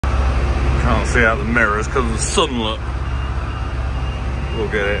Can't see out the mirrors because of the sun, look. We'll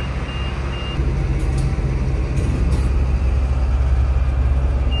get it.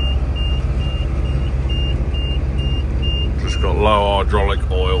 Just got low hydraulic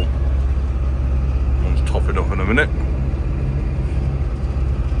oil. I'll top it up in a minute.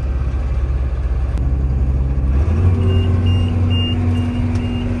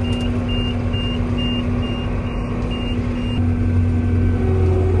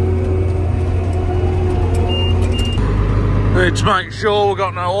 Need to make sure we've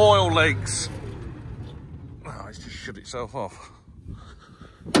got no oil leaks. Oh, it's just shut itself off.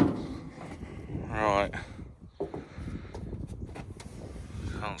 Right.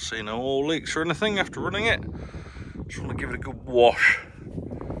 Can't see no oil leaks or anything after running it. Just want to give it a good wash.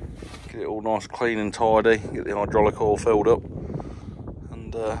 Get it all nice, clean and tidy. Get the hydraulic oil filled up.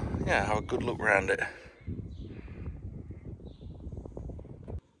 And yeah, have a good look around it.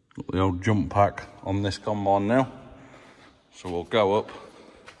 Got the old jump pack on this combine now. So we'll go up,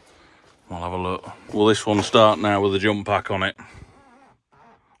 we'll have a look. Will this one start now with a jump pack on it?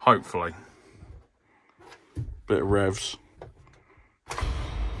 Hopefully. Bit of revs.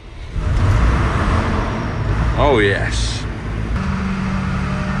 Oh yes.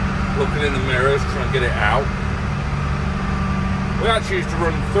 Looking in the mirrors, trying to get it out. We actually used to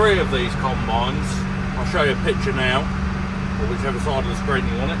run 3 of these combines. I'll show you a picture now, or whichever side of the screen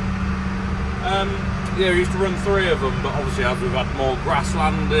you want it. Yeah, we used to run 3 of them, but obviously as we've had more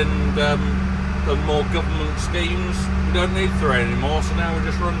grassland and done more government schemes, we don't need 3 anymore, so now we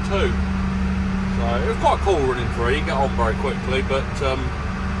just run 2. So it was quite cool running 3, you get on very quickly, but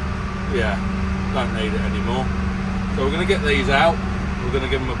yeah, don't need it anymore. So we're going to get these out, we're going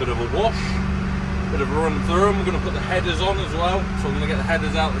to give them a bit of a wash, a bit of a run through them, we're going to put the headers on as well, so we're going to get the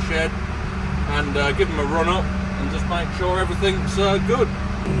headers out of the shed and give them a run up and just make sure everything's good.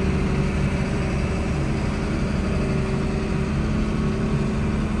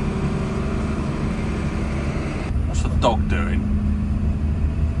 Dog doing?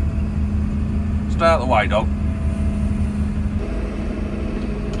 Stay out of the way, dog.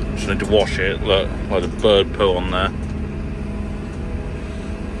 Just need to wash it. Look, load of bird poo on there.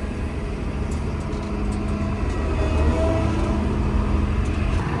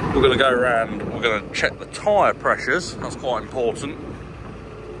 We're going to go around, we're going to check the tyre pressures. That's quite important.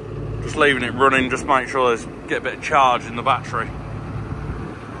 Just leaving it running, just make sure there's get a bit of charge in the battery.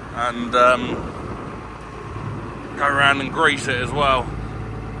 And go around and grease it as well.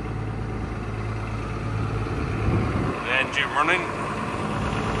 The engine running.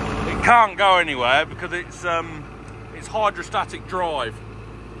 It can't go anywhere because it's hydrostatic drive,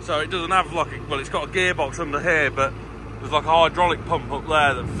 so it doesn't have like well, it's got a gearbox under here, but there's like a hydraulic pump up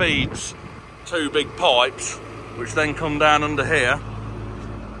there that feeds 2 big pipes, which then come down under here.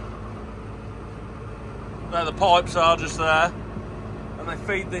 There the pipes are just there, and they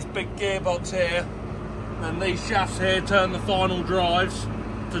feed this big gearbox here. And these shafts here turn the final drives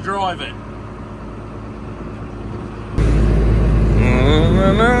to drive it.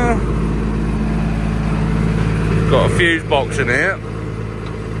 Got a fuse box in here.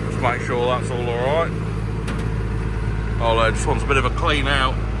 Just make sure that's all alright. Oh, just wants a bit of a clean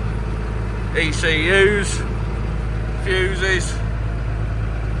out. ECUs, fuses,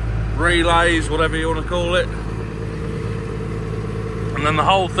 relays, whatever you want to call it. And then the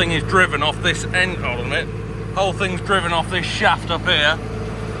whole thing is driven off this end, hold on a minute. Whole thing's driven off this shaft up here.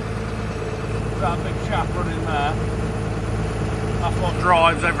 That big shaft running there. That's what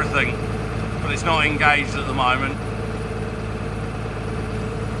drives everything. But it's not engaged at the moment.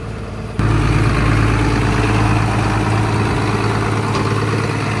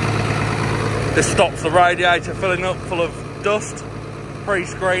 This stops the radiator filling up full of dust.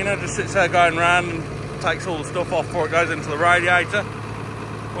 Pre-screener just sits there going round and takes all the stuff off before it goes into the radiator.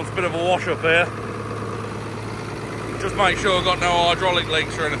 Wants a bit of a wash up here. Just make sure I've got no hydraulic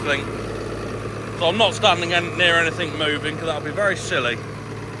leaks or anything. So I'm not standing near anything moving because that would be very silly.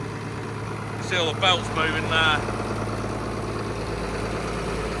 You see all the belts moving there.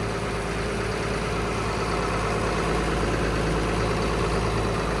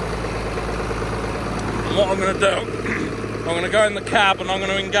 And what I'm going to do, I'm going to go in the cab and I'm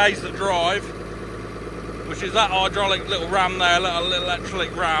going to engage the drive, which is that hydraulic little ram there, little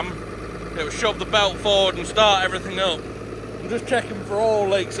electric ram. It will shove the belt forward and start everything up. I'm just checking for all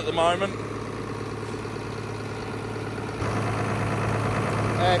leaks at the moment.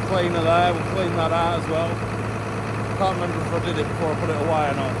 Air cleaner there, we'll clean that out as well. Can't remember if I did it before I put it away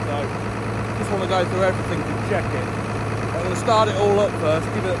or not, so just want to go through everything to check it. I'm going to start it all up first,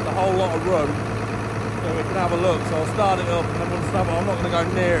 give it the whole lot of run, so we can have a look. So I'll start it up and then we'll stop it. I'm not going to go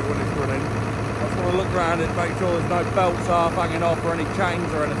near it when it's running. just want to look around it, make sure there's no belts half hanging off or any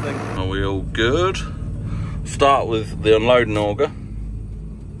chains or anything. Are we all good? Start with the unloading auger.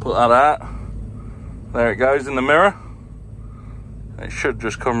 Put that out. There it goes in the mirror. It should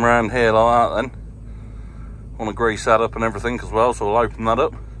just come around here like that then. Want to grease that up and everything as well, so we'll open that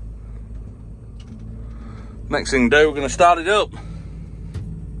up. Next thing to do, we're going to start it up.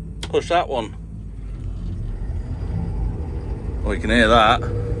 Push that one. Well, you can hear that.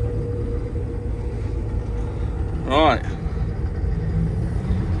 Right.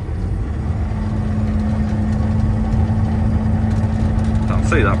 Can't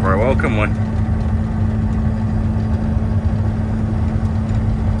see that very well, can we?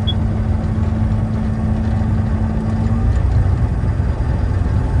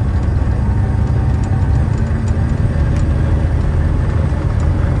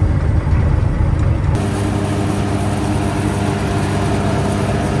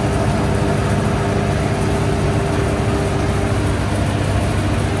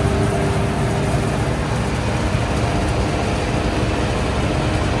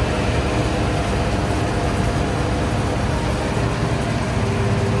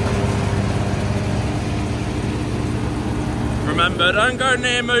 Remember, don't go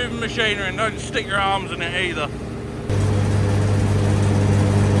near moving machinery and don't stick your arms in it either.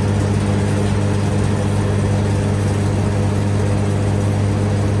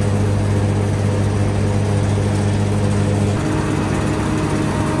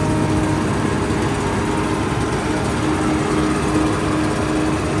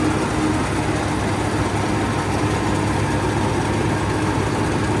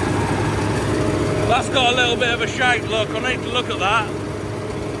 That's got a little bit of a shape, look, I need to look at that.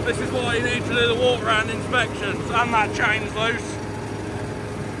 This is why you need to do the walk around inspections, and that chain's loose.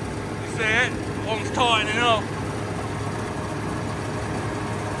 You see it? One's tightening up.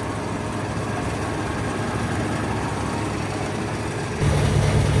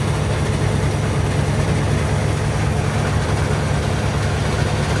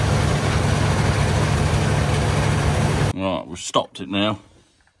 Right, we've stopped it now.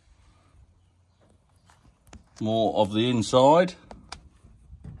 More of the inside.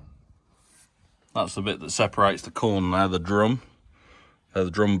 That's the bit that separates the corner now, the drum. They're the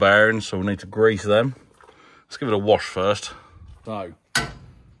drum bearings, so we need to grease them. Let's give it a wash first. So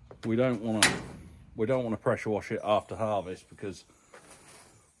we don't want to pressure wash it after harvest because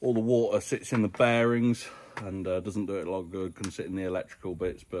all the water sits in the bearings and doesn't do it a lot of good. Can sit in the electrical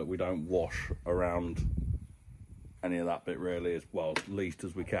bits, but we don't wash around any of that bit really, as well, as least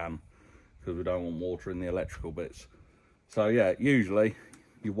as we can, because we don't want water in the electrical bits. So yeah, usually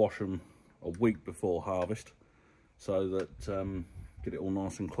you wash them a week before harvest so that get it all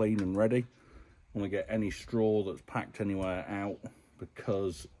nice and clean and ready. Want to get any straw that's packed anywhere out,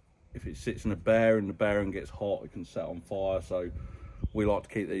 because if it sits in a bearing, the bearing gets hot, it can set on fire. So we like to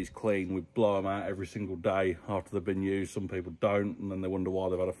keep these clean. We blow them out every single day after they've been used. Some people don't, and then they wonder why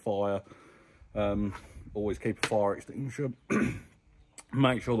they've had a fire. Always keep a fire extinguisher.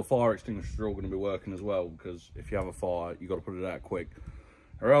 Make sure the fire extinguishers are all going to be working as well, because if you have a fire, you've got to put it out quick,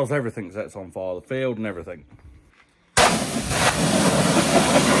 or else everything sets on fire, the field and everything.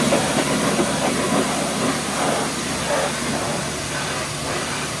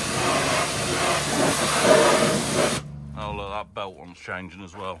 Oh look, that belt one's changing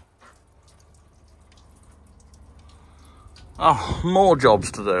as well. Oh, more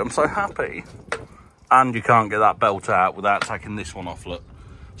jobs to do. I'm so happy. And you can't get that belt out without taking this one off, look.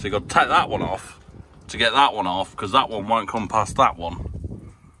 So you've got to take that one off to get that one off, because that one won't come past that one.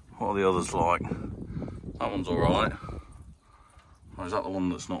 What are the others like? That one's all right. Or is that the one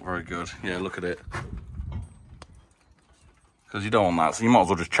that's not very good? Yeah, look at it. Because you don't want that, so you might as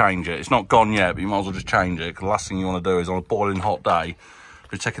well just change it. It's not gone yet, but you might as well just change it, because the last thing you want to do is on a boiling hot day,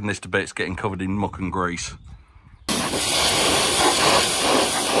 you're taking this to bits, getting covered in muck and grease.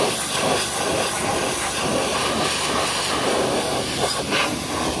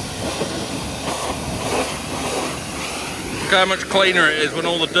 Look how much cleaner it is when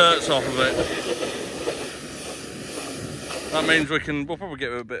all the dirt's off of it. That means we'll probably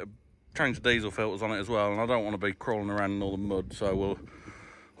get a bit of change the diesel filters on it as well, and I don't want to be crawling around in all the mud, so we'll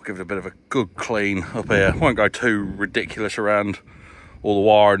give it a bit of a good clean up here. Won't go too ridiculous around all the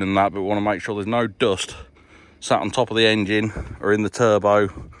wiring and that, but we want to make sure there's no dust sat on top of the engine or in the turbo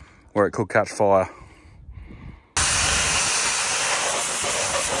where it could catch fire.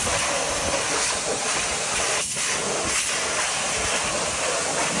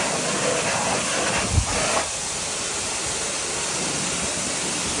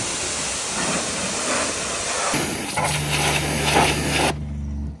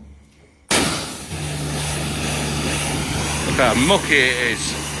 how mucky it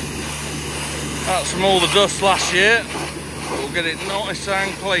is. That's from all the dust last year. We'll get it nice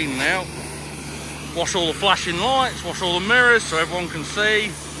and clean now. Wash all the flashing lights, wash all the mirrors so everyone can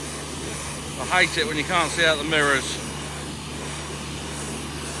see. I hate it when you can't see out the mirrors.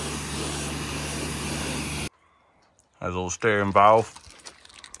 There's all the steering valve.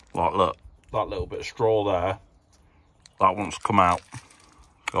 Like, look, that little bit of straw there, that wants to come out.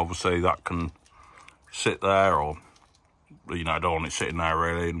 Obviously that can sit there, or, you know, don't want it sitting there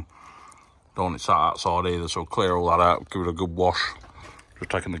really, and don't want it sat outside either, so clear all that out, give it a good wash.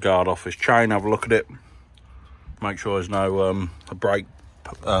 Just taking the guard off this chain, have a look at it. Make sure there's no a brake,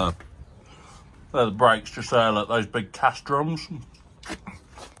 there the brakes just there, look, those big cast drums.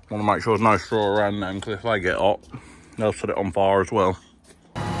 Want to make sure there's no straw around them, because if they get hot, they'll set it on fire as well.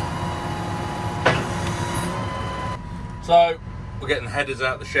 So, we're getting the headers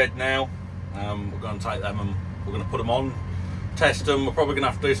out of the shed now. We're going to take them and we're going to put them on, test them. We're probably going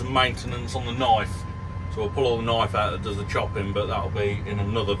to have to do some maintenance on the knife. So we'll pull all the knife out that does the chopping, but that'll be in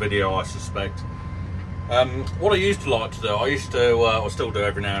another video, I suspect. What I used to like to do, I still do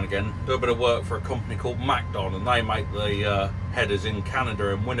every now and again, do a bit of work for a company called Macdon, and they make the headers in Canada,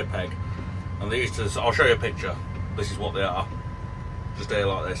 in Winnipeg. And they used to, I'll show you a picture. This is what they are, just here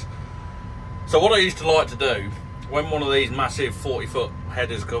like this. So what I used to like to do, when one of these massive 40-foot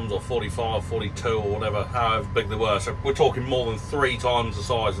headers comes, or 45, 42, or whatever, however big they were, so we're talking more than 3 times the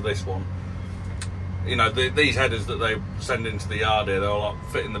size of this one. You know, these headers that they send into the yard here, they're like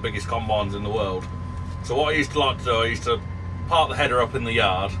fitting the biggest combines in the world. So what I used to like to do, I used to park the header up in the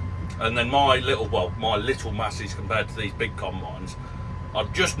yard, and then my little masses compared to these big combines,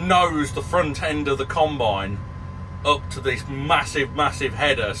 I'd just nose the front end of the combine up to this massive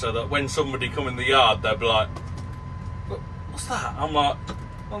header, so that when somebody come in the yard, they'd be like, "What's that?" I'm like,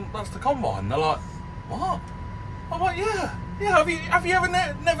 "Well, that's the combine." They're like, "What?" I'm like, yeah. Have you ever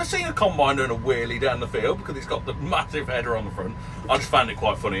never seen a combine doing a wheelie down the field, because it's got the massive header on the front? I just found it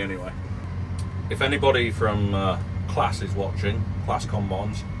quite funny anyway. If anybody from Class is watching, Class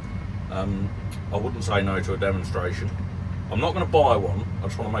Combines, I wouldn't say no to a demonstration. I'm not going to buy one. I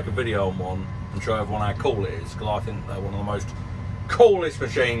just want to make a video on one and show everyone how cool it is, because I think they're one of the most coolest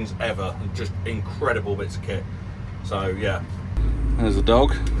machines ever, and just incredible bits of kit. So yeah, there's the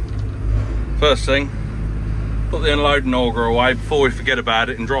dog. First thing, put the unloading auger away before we forget about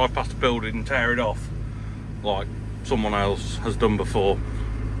it and drive past the building and tear it off like someone else has done before.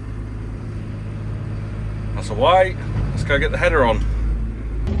 That's away. Let's go get the header on.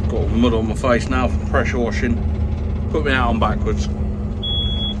 Got mud on my face now from pressure washing. Put me out on backwards.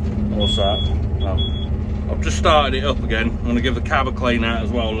 What's that? Oh, I've just started it up again. I'm going to give the cab a clean out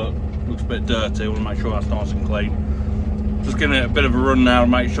as well. Look, looks a bit dirty. I want to make sure that's nice and clean. Just giving it a bit of a run now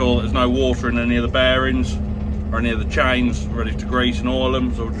and make sure that there's no water in any of the bearings or any of the chains, ready to grease and oil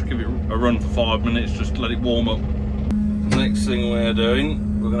them. So we'll just give it a run for 5 minutes, just to let it warm up. Next thing we're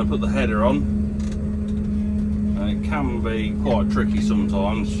doing, we're going to put the header on. And it can be quite tricky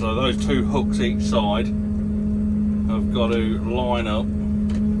sometimes. So those 2 hooks each side have got to line up.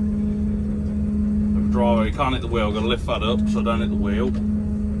 If driver, you can't hit the wheel, got to lift that up so don't hit the wheel.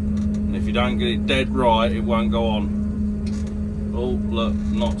 And if you don't get it dead right, it won't go on. Oh, look,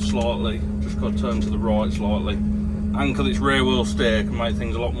 not slightly. Just got to turn to the right slightly. And because it's rear wheel steer, can make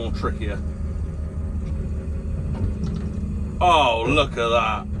things a lot more trickier. Oh, look at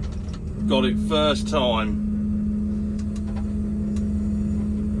that. Got it first time.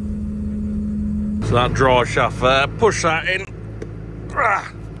 So that drive shaft there, push that in.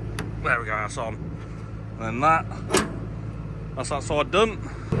 There we go, that's on. And then that's that side done.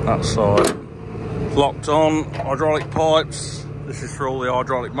 That side locked on, hydraulic pipes. This is for all the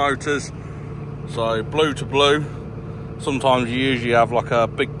hydraulic motors. So blue to blue. Sometimes you usually have like a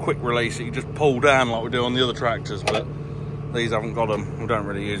big quick release that you just pull down like we do on the other tractors, but these haven't got them. We don't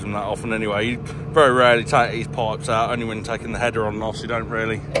really use them that often anyway. You very rarely take these pipes out, only when taking the header on and off, so you don't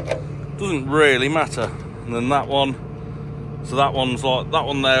really, doesn't really matter. And then that one, so that one's like, that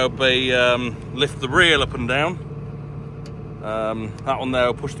one there will be lift the reel up and down. That one there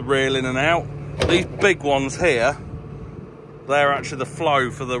will push the reel in and out. These big ones here, they're actually the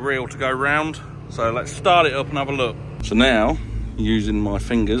flow for the reel to go round. So let's start it up and have a look. So now, using my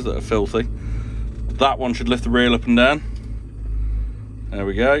fingers that are filthy, that one should lift the reel up and down. There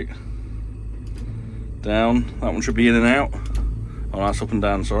we go. Down, that one should be in and out. Oh, that's up and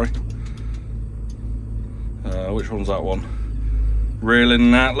down, sorry. Which one's that one? Reel in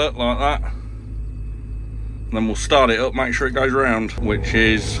and out, look, like that. And then we'll start it up, make sure it goes round, which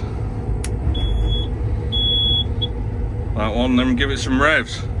is that one, then give it some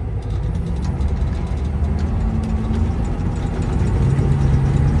revs.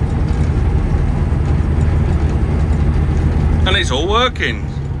 it's all working.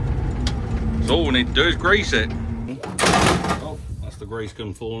 So all we need to do is grease it. Oh, that's the grease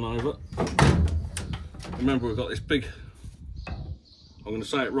gun falling over. Remember, we've got this big, I'm going to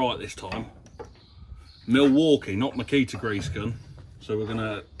say it right this time, Milwaukee, not Makita grease gun. So we're going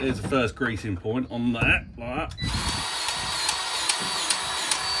to, here's the first greasing point on that, like that.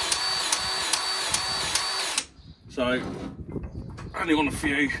 So, only on a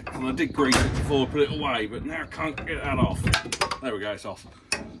few, and I did grease it before I put it away, but now I can't get that off. There we go, it's off.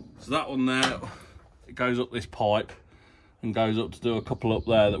 So that one there, it goes up this pipe and goes up to do a couple up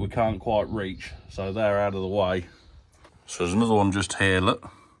there that we can't quite reach. So they're out of the way. So there's another one just here, look,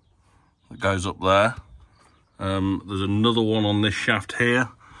 that goes up there. There's another one on this shaft here.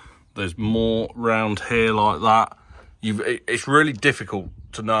 There's more round here like that. It's really difficult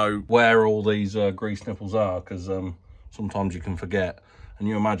to know where all these grease nipples are, because sometimes you can forget. And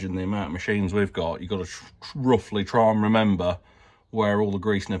you imagine the amount of machines we've got, you've got to roughly try and remember where all the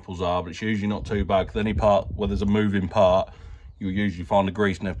grease nipples are, but it's usually not too bad, because any part where there's a moving part, you'll usually find a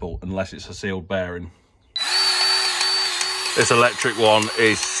grease nipple, unless it's a sealed bearing. This electric one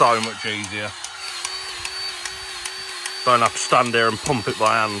is so much easier. Don't have to stand there and pump it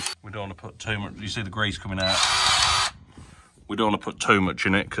by hand. We don't want to put too much, you see the grease coming out. We don't want to put too much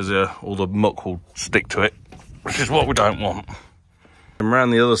in it, because all the muck will stick to it, which is what we don't want. And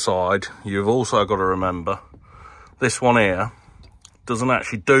around the other side, you've also got to remember, this one here doesn't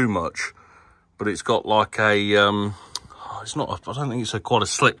actually do much, but it's got like a, it's not, I don't think it's quite a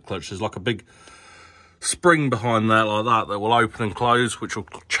slip clutch. There's like a big spring behind there like that will open and close, which will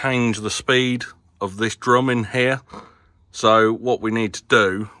change the speed of this drum in here. So what we need to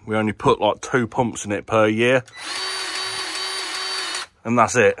do, we only put like 2 pumps in it per year. And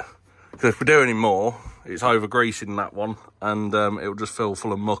that's it. Because if we do any more, it's over greasing that one, and it'll just fill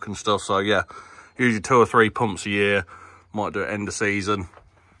full of muck and stuff. So yeah, usually 2 or 3 pumps a year. Might do it end of season.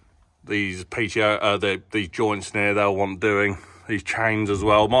 These PTO, these joints in here, they'll want doing. These chains as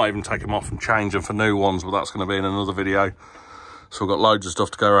well. Might even take them off and change them for new ones, but that's going to be in another video. So we've got loads of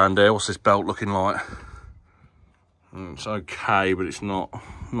stuff to go around here. What's this belt looking like? It's okay, but it's not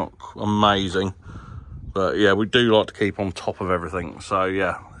amazing. But yeah, we do like to keep on top of everything. So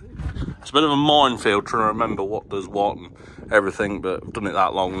yeah, it's a bit of a minefield trying to remember what does what and everything, but I've done it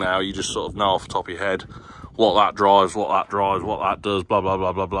that long now, you just sort of know off the top of your head what that drives, what that does, blah, blah,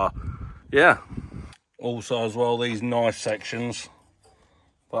 blah, blah, blah. Yeah. Also as well, these knife sections,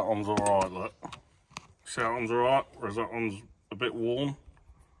 that one's all right, look. See that one's all right, whereas that one's a bit worn.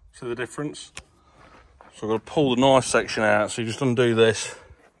 See the difference? So I've got to pull the knife section out, so you just undo this,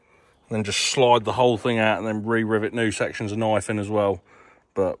 and then just slide the whole thing out, and then re-rivet new sections of knife in as well.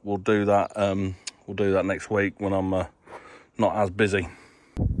 But we'll do that next week when I'm not as busy.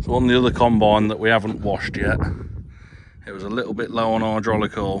 So on the other combine that we haven't washed yet, it was a little bit low on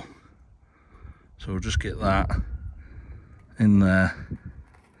hydraulic oil, so we'll just get that in there.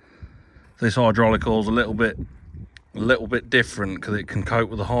 This hydraulic oil is a little bit different because it can cope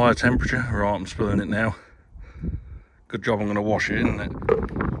with a higher temperature. Right, I'm spilling it now. Good job I'm going to wash it, isn't it?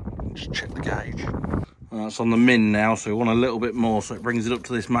 Just check the gauge. It's on the min now, so we want a little bit more, so it brings it up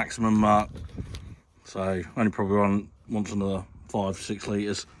to this maximum mark. So only probably wants another 5-6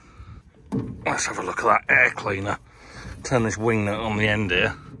 litres. Let's have a look at that air cleaner. Turn this wing nut on the end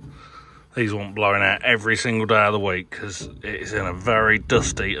here. These want blowing out every single day of the week because it's in a very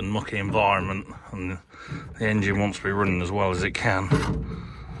dusty and mucky environment, and the engine wants to be running as well as it can.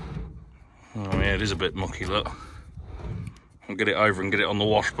 Oh yeah, it is a bit mucky, look. I'll get it over and get it on the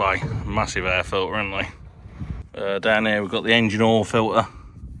wash bay. Massive air filter, isn't they? Down here we've got the engine oil filter,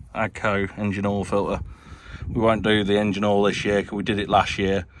 AGCO engine oil filter. We won't do the engine oil this year because we did it last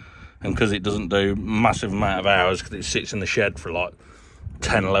year, and because it doesn't do massive amount of hours because it sits in the shed for like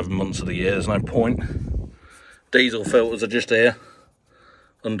 10-11 months of the year, there's no point. Diesel filters are just here.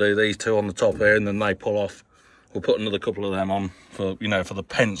 Undo these 2 on the top here and then they pull off. We'll put another couple of them on for, you know, for the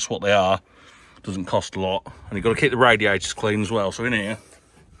pence what they are. Doesn't cost a lot, and you've got to keep the radiators clean as well. So in here,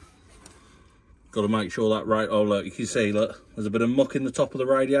 got to make sure that oh look, you can see, look, there's a bit of muck in the top of the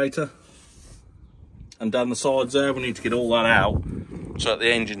radiator, and down the sides there we need to get all that out so that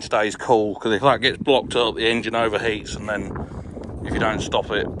the engine stays cool, because if that gets blocked up the engine overheats, and then if you don't stop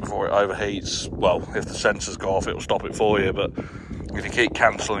it before it overheats, well, if the sensors go off it'll stop it for you, but if you keep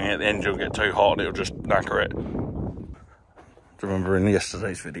cancelling it the engine will get too hot and it'll just knacker it. Do you remember in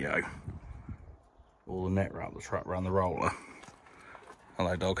yesterday's video all the net wrap that's wrapped around the roller?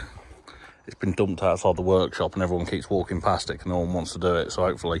 Hello dog. It's been dumped outside the workshop and everyone keeps walking past it because no one wants to do it, so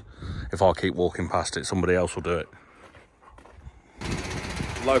hopefully if I keep walking past it somebody else will do it.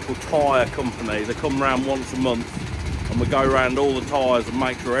 Local tyre company, they come round once a month and we go around all the tyres and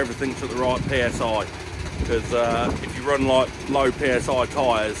make sure everything's at the right PSI. Because if you run like low PSI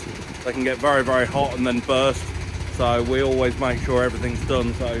tyres, they can get very, very hot and then burst. So we always make sure everything's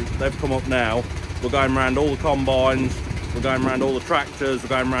done. So they've come up now. We're going around all the combines, we're going around all the tractors, we're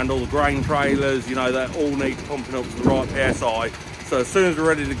going around all the grain trailers. You know, they all need pumping up to the right PSI. So as soon as we're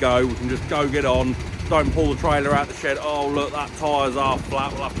ready to go, we can just go get on. Don't pull the trailer out the shed. Oh, look, that tyre's half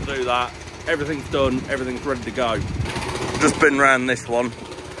flat, we'll have to do that. Everything's done, everything's ready to go. Just been round this one.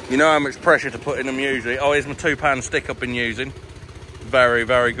 You know how much pressure to put in them usually. Oh, here's my £2 stick I've been using. Very,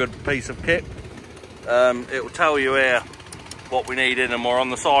 very good piece of kit. It will tell you here what we need in them, or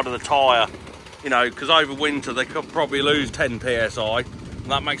on the side of the tyre. You know, because over winter they could probably lose 10 PSI. And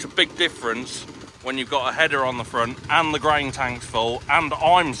that makes a big difference when you've got a header on the front and the grain tank's full and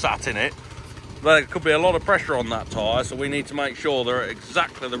I'm sat in it. There could be a lot of pressure on that tyre, so we need to make sure they're at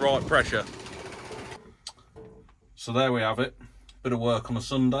exactly the right pressure. So there we have it. Bit of work on a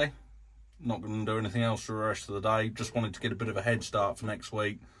Sunday. Not going to do anything else for the rest of the day. Just wanted to get a bit of a head start for next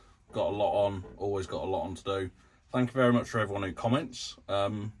week. Got a lot on, always got a lot on to do. Thank you very much for everyone who comments,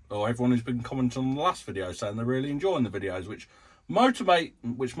 or everyone who's been commenting on the last video saying they're really enjoying the videos, which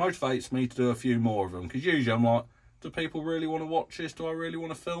motivates me to do a few more of them. Because usually I'm like, do people really want to watch this? Do I really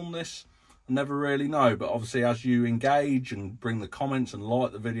want to film this? I never really know. But obviously, as you engage and bring the comments and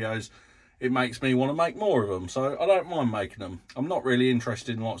like the videos, it makes me want to make more of them. So I don't mind making them. I'm not really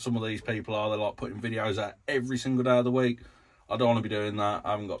interested in what some of these people are. They're like putting videos out every single day of the week. I don't want to be doing that.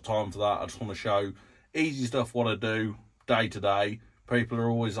 I haven't got time for that. I just want to show easy stuff, what I do day to day. People are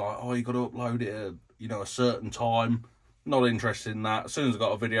always like, oh, you got to upload it at, you know, a certain time. Not interested in that. As soon as I've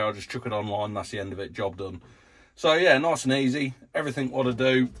got a video, I just chuck it online. That's the end of it. Job done. So yeah, nice and easy. Everything what I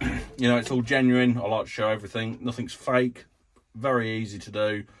do, you know, it's all genuine. I like to show everything. Nothing's fake. Very easy to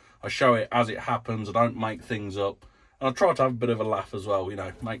do. I show it as it happens. I don't make things up. And I try to have a bit of a laugh as well, you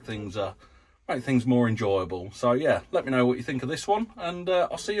know, make things more enjoyable. So yeah, let me know what you think of this one, and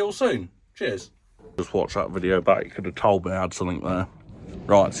I'll see you all soon. Cheers. Just watch that video back. You could have told me I had something there.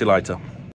 Right, see you later.